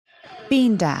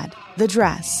Bean Dad, The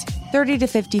Dress, 30 to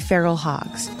 50 Feral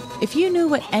Hogs. If you knew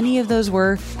what any of those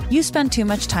were, you spend too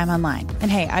much time online.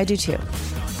 And hey, I do too.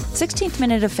 16th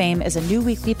Minute of Fame is a new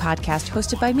weekly podcast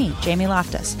hosted by me, Jamie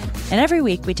Loftus. And every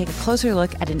week we take a closer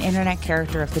look at an internet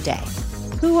character of the day.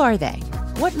 Who are they?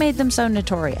 What made them so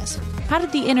notorious? How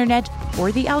did the internet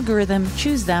or the algorithm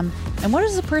choose them? And what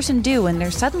does a person do when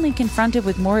they're suddenly confronted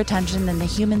with more attention than the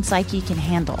human psyche can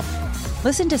handle?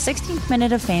 Listen to 16th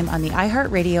Minute of Fame on the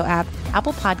iHeartRadio app,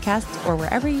 Apple Podcasts, or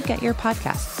wherever you get your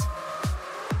podcasts.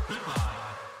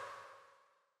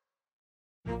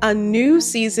 A new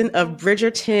season of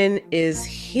Bridgerton is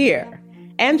here.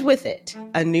 And with it,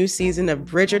 a new season of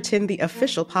Bridgerton, the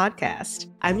official podcast.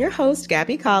 I'm your host,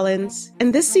 Gabby Collins,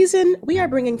 and this season, we are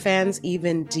bringing fans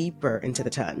even deeper into the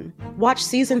ton. Watch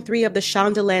season 3 of the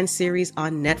Shondaland series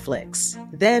on Netflix.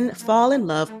 Then fall in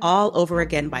love all over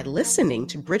again by listening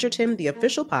to Bridgerton, the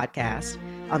official podcast,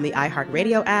 on the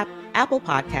iHeartRadio app, Apple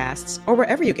Podcasts, or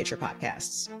wherever you get your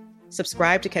podcasts.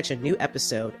 Subscribe to catch a new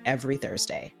episode every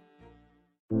Thursday.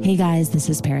 Hey guys, this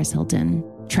is Paris Hilton.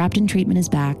 Trapped in Treatment is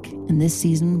back, and this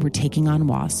season we're taking on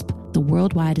WASP, the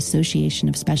Worldwide Association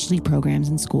of Specialty Programs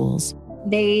in Schools.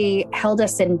 They held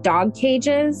us in dog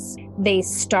cages. They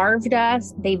starved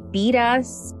us. They beat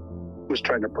us. Was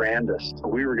trying to brand us. So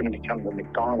we were going to become the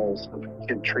McDonald's of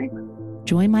kid treatment.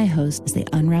 Join my hosts as they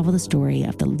unravel the story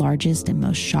of the largest and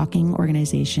most shocking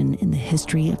organization in the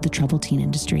history of the troubled teen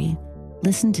industry.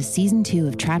 Listen to Season 2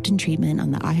 of Trapped in Treatment on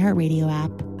the iHeartRadio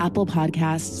app, Apple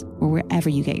Podcasts, or wherever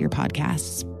you get your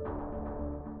podcasts.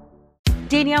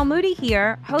 Danielle Moody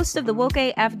here, host of the Woke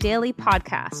AF Daily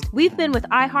podcast. We've been with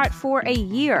iHeart for a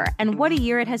year, and what a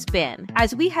year it has been.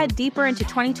 As we head deeper into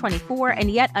 2024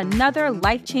 and yet another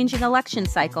life-changing election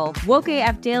cycle, Woke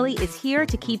AF Daily is here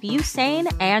to keep you sane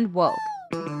and woke.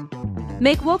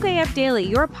 Make Woke AF Daily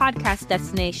your podcast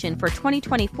destination for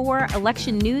 2024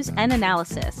 election news and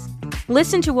analysis.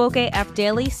 Listen to Woke AF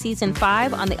Daily Season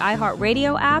 5 on the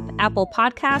iHeartRadio app, Apple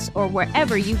Podcasts, or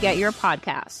wherever you get your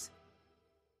podcasts.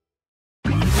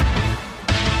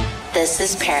 This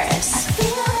is Paris.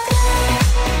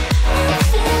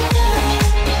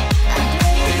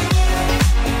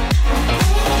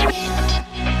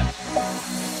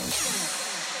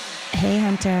 Hey,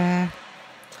 Hunter.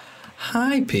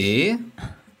 Hi, P.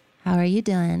 How are you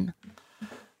doing?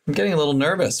 I'm getting a little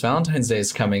nervous. Valentine's Day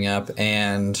is coming up,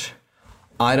 and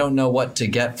I don't know what to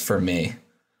get for me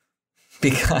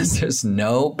because there's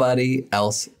nobody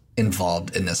else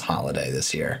involved in this holiday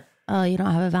this year. Oh, you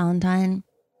don't have a Valentine?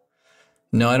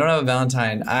 No, I don't have a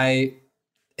Valentine.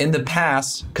 In the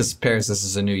past, because Paris, this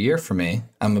is a new year for me,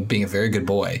 I'm being a very good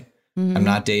boy. Mm-hmm. I'm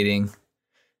not dating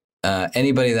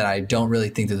anybody that I don't really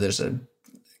think that there's a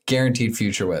guaranteed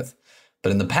future with.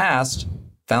 But in the past,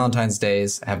 Valentine's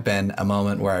Days have been a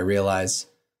moment where I realize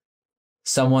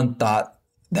someone thought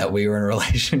that we were in a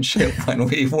relationship when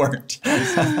we weren't.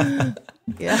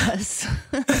 Yes.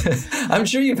 I'm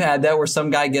sure you've had that where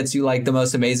some guy gets you like the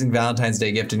most amazing Valentine's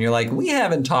Day gift and you're like, we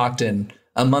haven't talked in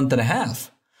a month and a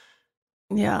half.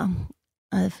 Yeah,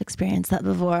 I've experienced that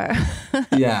before.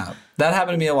 Yeah, that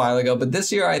happened to me a while ago. But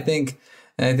this year, I think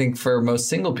for most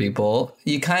single people,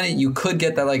 you could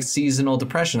get that like seasonal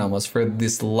depression almost for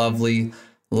this lovely,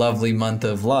 lovely month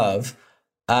of love.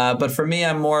 But for me,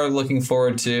 I'm more looking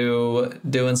forward to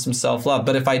doing some self-love.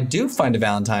 But if I do find a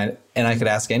Valentine, and I could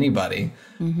ask anybody,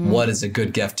 what is a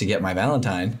good gift to get my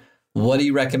Valentine? What do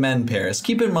you recommend, Paris?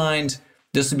 Keep in mind,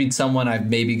 this would be someone I've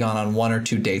maybe gone on 1 or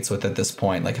 2 dates with at this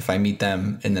point. Like if I meet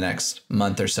them in the next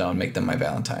month or so and make them my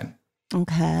Valentine.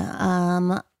 Okay.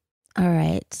 All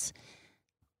right.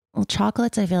 Well,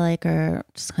 chocolates, I feel like, are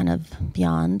just kind of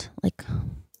beyond, like,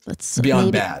 it's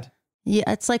beyond bad. Yeah,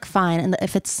 it's like fine. And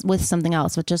if it's with something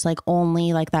else, with just like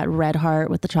only like that red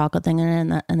heart with the chocolate thing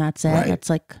in it and that's it, right. It's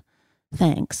like,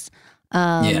 thanks.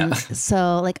 Yeah.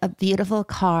 So like a beautiful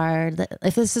card, that,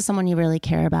 if this is someone you really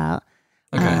care about,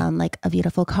 okay. Like a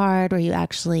beautiful card where you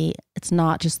actually, it's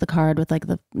not just the card with like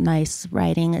the nice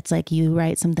writing. It's like you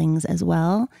write some things as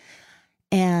well.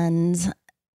 And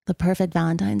the perfect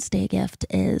Valentine's Day gift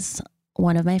is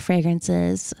one of my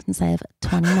fragrances, since I have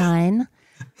 29.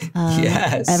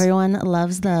 Yes. Everyone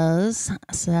loves those.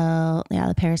 So yeah,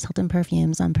 the Paris Hilton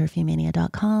perfumes on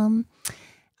perfumania.com.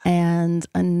 And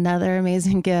another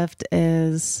amazing gift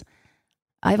is,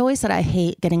 I've always said I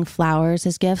hate getting flowers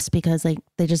as gifts because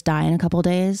they just die in a couple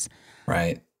days.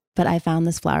 Right. But I found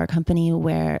this flower company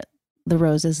where the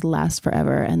roses last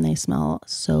forever and they smell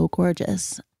so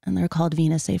gorgeous. And they're called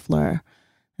Venus et Fleur.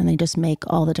 And they just make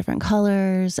all the different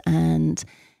colors, and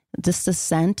just the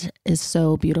scent is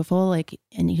so beautiful. Like,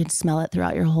 and you can smell it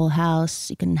throughout your whole house.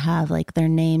 You can have like their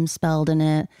name spelled in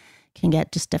it. can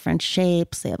get just different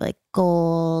shapes. They have like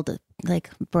gold, like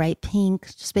bright pink,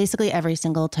 just basically every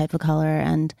single type of color.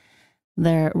 And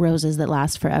they're roses that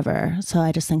last forever. So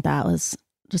I just think that was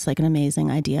just like an amazing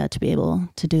idea to be able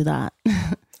to do that.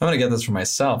 I'm going to get this for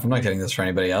myself. I'm not getting this for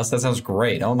anybody else. That sounds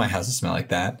great. I want my house to smell like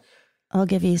that. I'll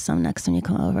give you some next time you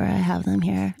come over. I have them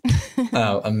here.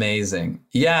 Oh, amazing.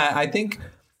 Yeah, I think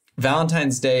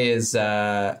Valentine's Day is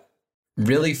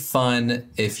really fun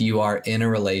if you are in a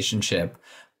relationship.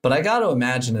 But I got to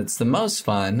imagine it's the most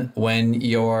fun when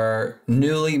you're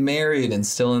newly married and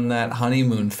still in that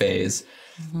honeymoon phase.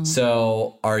 Mm-hmm.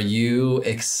 So are you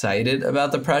excited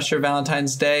about the pressure of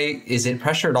Valentine's Day? Is it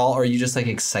pressure at all? Or are you just like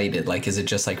excited? Like, is it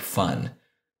just like fun?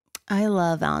 I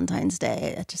love Valentine's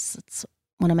Day. It's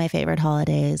one of my favorite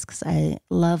holidays because I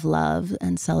love love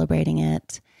and celebrating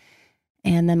it.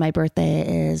 And then my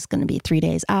birthday is going to be 3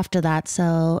 days after that.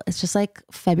 So it's just like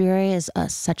February is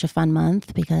such a fun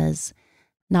month because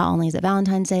not only is it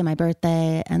Valentine's Day, my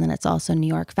birthday, and then it's also New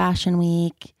York Fashion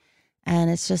Week.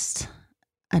 And it's just,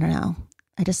 I don't know.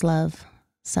 I just love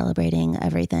celebrating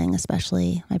everything,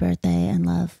 especially my birthday and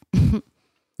love.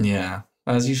 Yeah,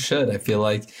 as you should. I feel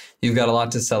like you've got a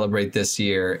lot to celebrate this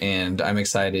year, and I'm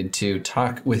excited to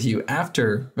talk with you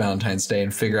after Valentine's Day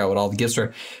and figure out what all the gifts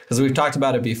are. Because we've talked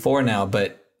about it before now,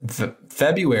 but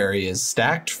February is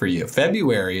stacked for you.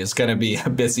 February is going to be a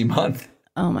busy month.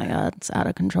 Oh my God, it's out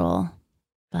of control.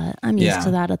 But I'm used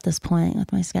to that at this point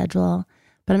with my schedule.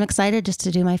 But I'm excited just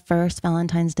to do my first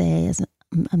Valentine's Day as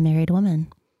a married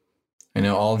woman. I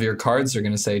know all of your cards are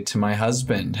going to say to my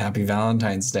husband, Happy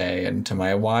Valentine's Day, and to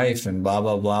my wife, and blah,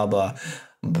 blah, blah, blah.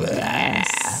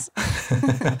 Yes.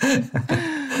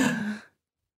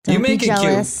 You Don't make be it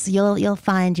jealous. cute. You'll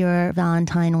find your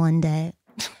Valentine one day.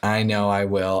 I know I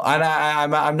will. And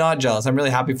I'm not jealous. I'm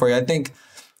really happy for you. I think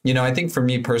for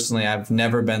me personally, I've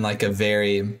never been like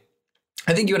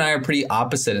I think you and I are pretty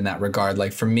opposite in that regard.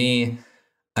 Like for me,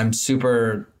 I'm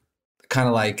super kind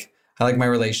of like, I like my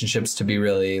relationships to be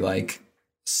really like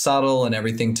subtle and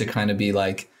everything to kind of be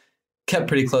like kept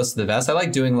pretty close to the vest. I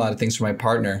like doing a lot of things for my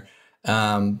partner.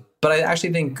 But I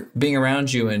actually think being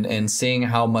around you and seeing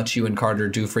how much you and Carter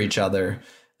do for each other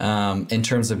in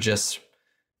terms of just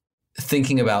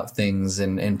thinking about things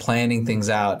and planning things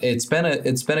out, it's been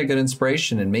a good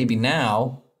inspiration. And maybe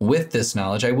now with this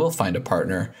knowledge, I will find a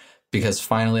partner because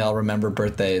finally I'll remember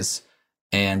birthdays.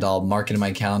 And I'll mark it in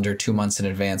my calendar 2 months in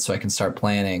advance so I can start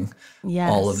planning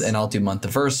and I'll do month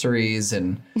anniversaries,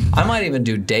 and I might even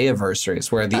do day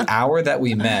anniversaries where the hour that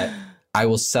we met, I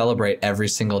will celebrate every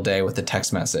single day with a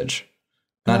text message.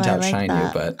 Not to outshine you,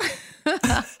 but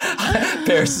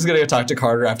Paris is going to go talk to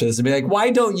Carter after this and be like, why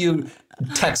don't you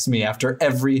text me after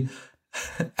every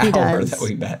hour that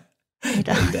we met? He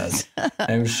does.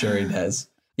 I'm sure he does.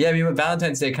 Yeah, I mean, with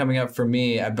Valentine's Day coming up for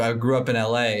me, I grew up in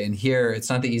LA, and here it's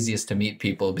not the easiest to meet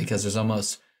people because there's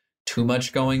almost too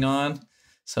much going on.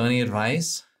 So any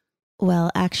advice? Well,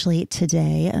 actually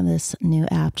today, this new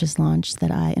app just launched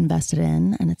that I invested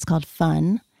in, and it's called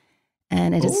Fun.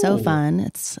 And it is so fun.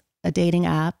 It's a dating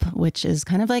app, which is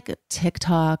kind of like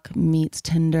TikTok meets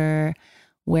Tinder,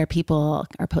 where people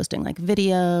are posting like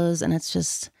videos, and it's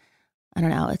just, I don't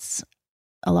know, it's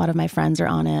a lot of my friends are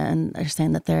on it, and they're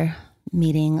saying that they're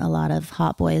meeting a lot of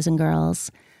hot boys and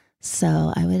girls.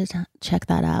 So I would check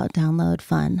that out. Download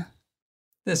Fun.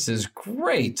 This is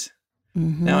great.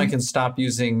 Mm-hmm. Now I can stop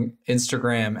using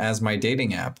Instagram as my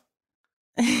dating app.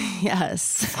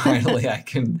 Yes. Finally, I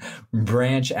can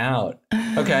branch out.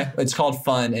 Okay. It's called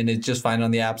Fun, and it's just fine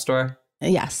on the App Store?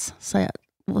 Yes. So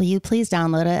will you please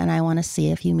download it? And I want to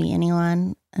see if you meet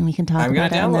anyone and we can talk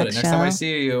about it. I'm going to download it. Next time I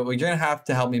see you, you're going to have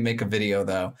to help me make a video,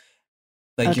 though.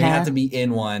 Like, you're going to have to be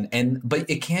in one. But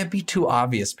it can't be too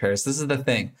obvious, Paris. This is the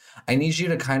thing. I need you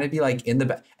to kind of be like in the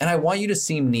back. And I want you to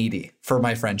seem needy for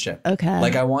my friendship. Okay.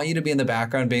 Like, I want you to be in the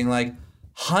background being like,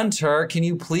 Hunter, can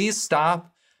you please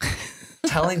stop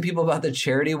telling people about the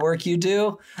charity work you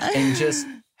do and just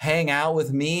hang out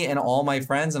with me and all my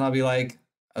friends? And I'll be like,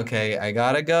 okay, I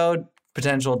got to go.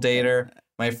 Potential dater.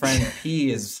 My friend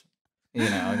P is,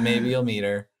 maybe you'll meet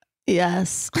her.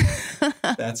 Yes.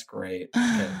 That's great.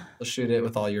 Okay. We'll shoot it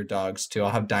with all your dogs too. I'll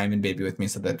have Diamond Baby with me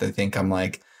so that they think I'm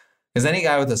like, because any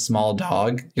guy with a small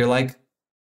dog, you're like,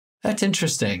 that's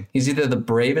interesting. He's either the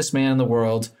bravest man in the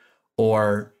world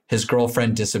or his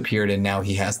girlfriend disappeared and now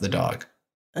he has the dog.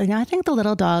 I think the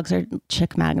little dogs are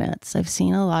chick magnets. I've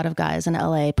seen a lot of guys in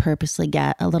LA purposely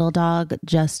get a little dog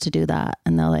just to do that.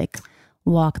 And they'll like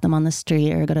walk them on the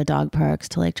street or go to dog parks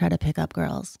to like try to pick up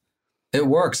girls. It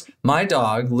works. My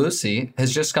dog, Lucy,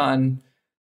 has just gotten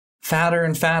fatter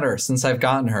and fatter since I've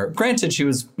gotten her. Granted, she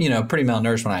was, pretty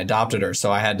malnourished when I adopted her,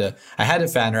 so I had to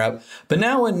fatten her up. But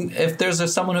now if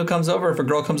there's someone who comes over, if a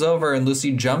girl comes over and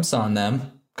Lucy jumps on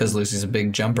them, because Lucy's a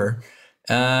big jumper,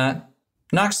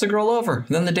 knocks the girl over.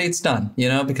 And then the date's done,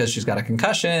 because she's got a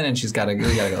concussion and we gotta go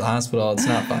to the hospital. It's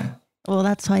not fun. Well,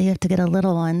 that's why you have to get a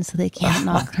little one so they can't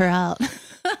knock her out.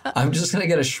 I'm just going to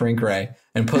get a shrink ray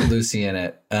and put Lucy in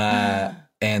it.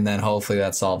 And then hopefully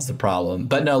that solves the problem.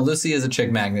 But no, Lucy is a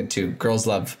chick magnet too. Girls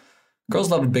love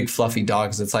a big fluffy dog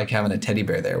because it's like having a teddy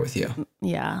bear there with you.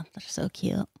 Yeah, they're so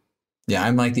cute. Yeah,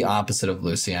 I'm like the opposite of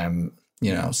Lucy. I'm,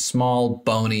 small,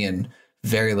 bony, and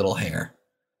very little hair.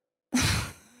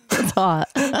 That's hot.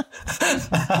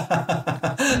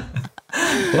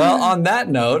 Well, on that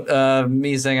note,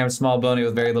 me saying I'm small, bony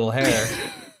with very little hair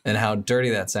and how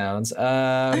dirty that sounds,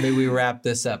 maybe we wrap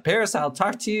this up. Paris, I'll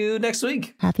talk to you next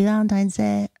week. Happy Valentine's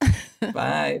Day.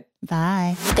 Bye.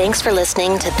 Bye. Thanks for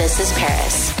listening to This is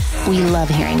Paris. We love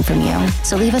hearing from you.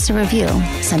 So leave us a review.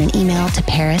 Send an email to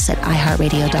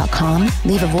paris@iheartradio.com.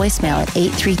 Leave a voicemail at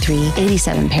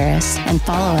 833-87-PARIS. And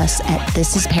follow us at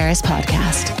This is Paris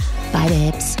Podcast. Bye,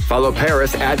 babes. Follow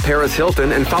Paris at Paris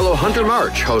Hilton and follow Hunter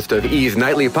March, host of E's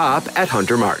Nightly Pop, at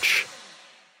Hunter March.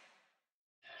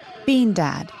 Bean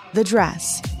Dad, The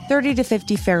Dress, 30 to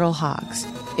 50 Feral Hogs.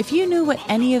 If you knew what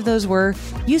any of those were,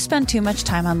 you spend too much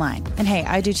time online. And hey,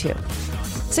 I do too.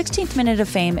 16th Minute of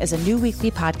Fame is a new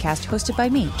weekly podcast hosted by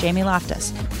me, Jamie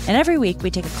Loftus. And every week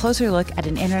we take a closer look at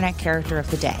an internet character of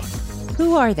the day.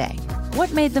 Who are they?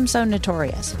 What made them so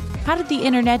notorious? How did the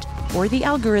internet or the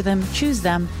algorithm choose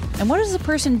them? And what does a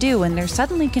person do when they're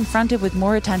suddenly confronted with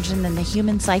more attention than the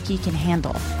human psyche can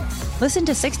handle? Listen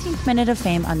to 16th Minute of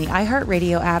Fame on the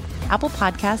iHeartRadio app, Apple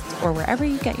Podcasts, or wherever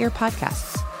you get your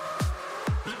podcasts.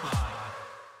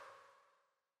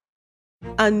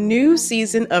 A new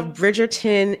season of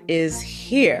Bridgerton is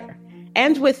here.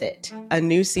 And with it, a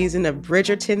new season of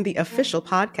Bridgerton, the official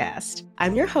podcast.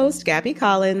 I'm your host, Gabby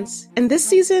Collins, and this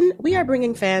season, we are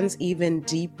bringing fans even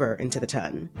deeper into the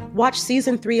ton. Watch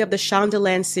season 3 of the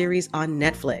Shondaland series on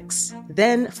Netflix.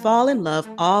 Then fall in love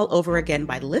all over again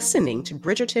by listening to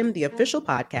Bridgerton, the official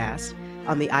podcast,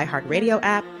 on the iHeartRadio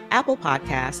app, Apple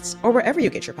Podcasts, or wherever you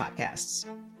get your podcasts.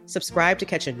 Subscribe to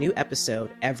catch a new episode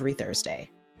every Thursday.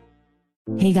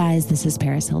 Hey guys, this is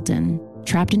Paris Hilton.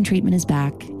 Trapped in Treatment is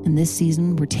back, and this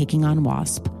season we're taking on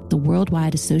WASP, the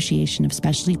Worldwide Association of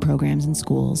Specialty Programs in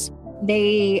Schools.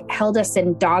 They held us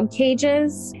in dog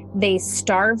cages. They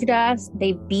starved us.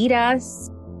 They beat us.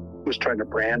 Was trying to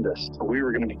brand us. So we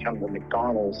were going to become the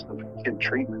McDonald's of kid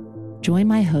treatment. Join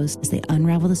my host as they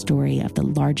unravel the story of the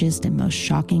largest and most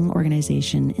shocking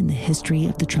organization in the history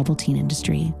of the troubled teen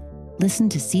industry. Listen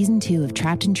to Season 2 of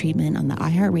Trapped in Treatment on the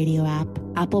iHeartRadio app,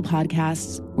 Apple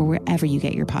Podcasts, or wherever you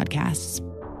get your podcasts.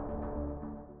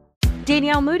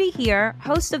 Danielle Moody here,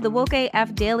 host of the Woke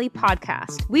AF Daily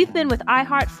podcast. We've been with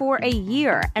iHeart for a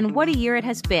year, and what a year it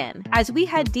has been. As we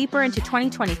head deeper into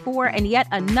 2024 and yet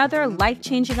another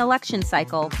life-changing election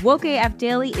cycle, Woke AF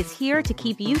Daily is here to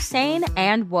keep you sane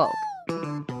and woke.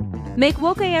 Make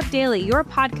Woke AF Daily your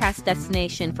podcast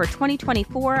destination for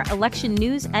 2024 election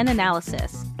news and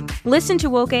analysis. Listen to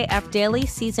Woke AF Daily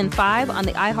Season 5 on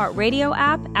the iHeartRadio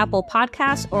app, Apple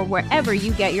Podcasts, or wherever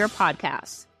you get your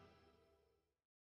podcasts.